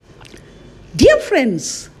Dear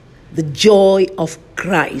friends, the joy of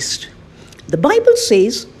Christ. The Bible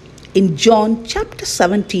says in John chapter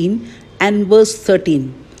 17 and verse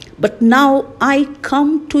 13, "But now I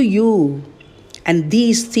come to you, and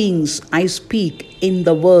these things I speak in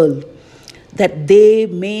the world, that they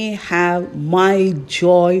may have my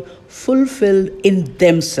joy fulfilled in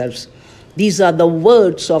themselves." These are the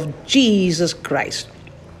words of Jesus Christ.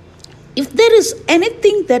 If there is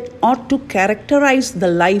anything that ought to characterize the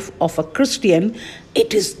life of a Christian,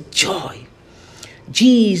 it is joy.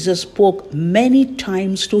 Jesus spoke many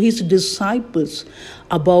times to his disciples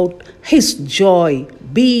about his joy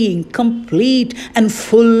being complete and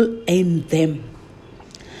full in them.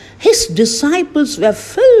 His disciples were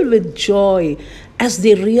filled with joy as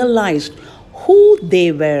they realized who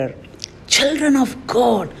they were, children of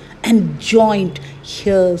God and joint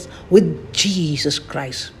heirs with Jesus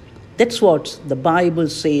Christ. That's what the Bible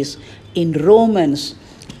says in Romans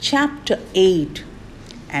chapter 8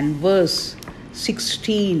 and verse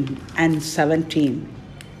 16 and 17.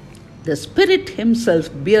 The Spirit Himself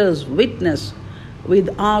bears witness with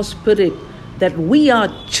our spirit that we are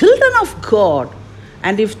children of God,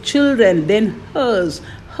 and if children, then heirs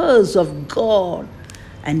of God,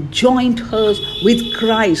 and joint heirs with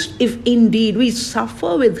Christ, if indeed we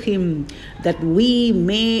suffer with Him, that we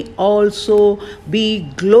may also be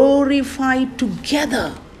glorified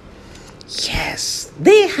together. Yes,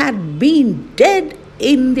 they had been dead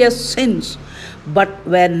in their sins, but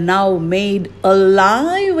were now made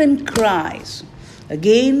alive in Christ.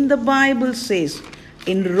 Again, the Bible says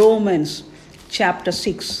in Romans chapter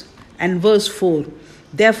 6 and verse 4,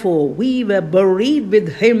 "Therefore we were buried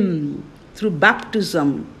with Him through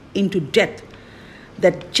baptism into death,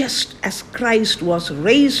 that just as Christ was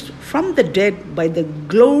raised from the dead by the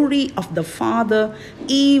glory of the Father,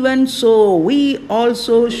 even so we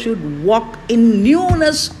also should walk in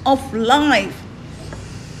newness of life."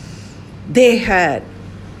 They had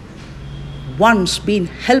once been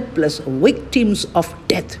helpless victims of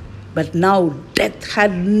death, but now death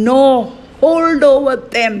had no hold over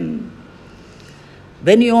them.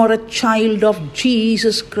 When you are a child of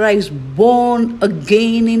Jesus Christ, born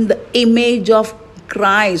again in the image of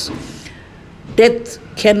Christ, death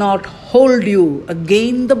cannot hold you.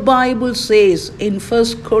 Again, the Bible says in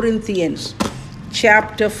 1 Corinthians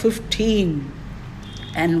chapter 15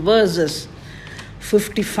 and verses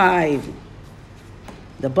 55,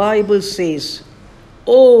 the Bible says,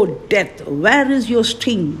 "O death, where is your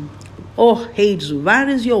sting? O Hades, where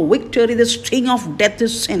is your victory? The sting of death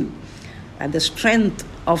is sin, and the strength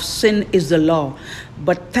of sin is the law.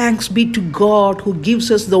 But thanks be to God who gives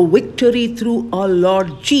us the victory through our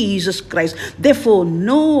Lord Jesus Christ. Therefore,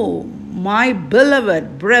 know, my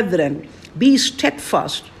beloved brethren, be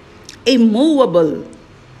steadfast, immovable,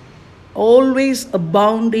 always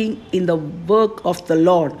abounding in the work of the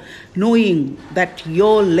Lord, knowing that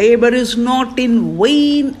your labor is not in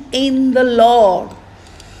vain in the Lord."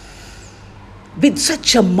 With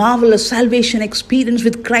such a marvelous salvation experience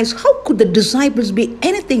with Christ, how could the disciples be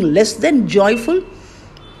anything less than joyful?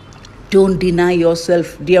 Don't deny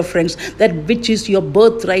yourself, dear friends, that which is your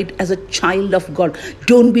birthright as a child of God.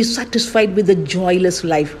 Don't be satisfied with a joyless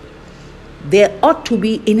life. There ought to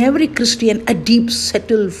be in every Christian a deep,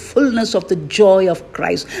 settled fullness of the joy of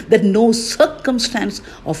Christ that no circumstance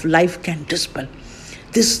of life can dispel.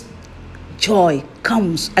 This joy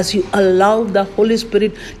comes as you allow the Holy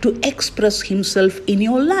Spirit to express Himself in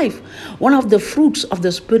your life. One of the fruits of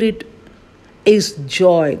the Spirit is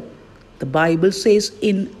joy. The Bible says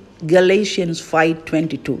in Galatians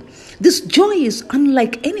 5:22, this joy is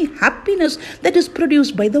unlike any happiness that is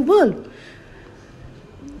produced by the world.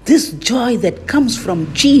 This joy that comes from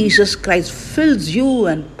Jesus Christ fills you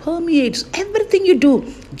and permeates everything you do.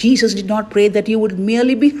 Jesus did not pray that you would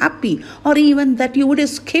merely be happy or even that you would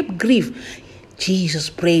escape grief. Jesus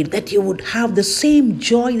prayed that you would have the same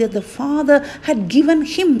joy that the Father had given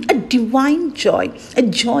Him, a divine joy, a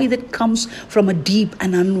joy that comes from a deep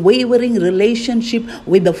and unwavering relationship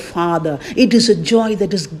with the Father. It is a joy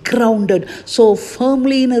that is grounded so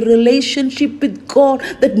firmly in a relationship with God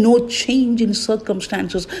that no change in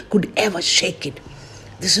circumstances could ever shake it.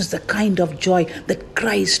 This is the kind of joy that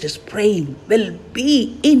Christ is praying will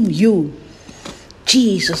be in you.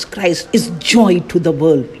 Jesus Christ is joy to the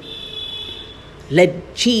world.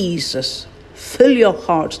 Let Jesus fill your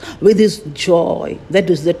hearts with His joy. That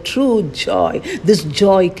is the true joy. This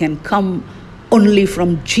joy can come only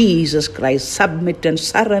from Jesus Christ. Submit and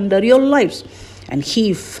surrender your lives, and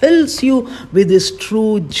He fills you with His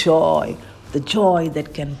true joy. The joy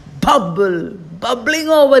that can bubbling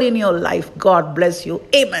over in your life. God bless you.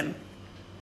 Amen.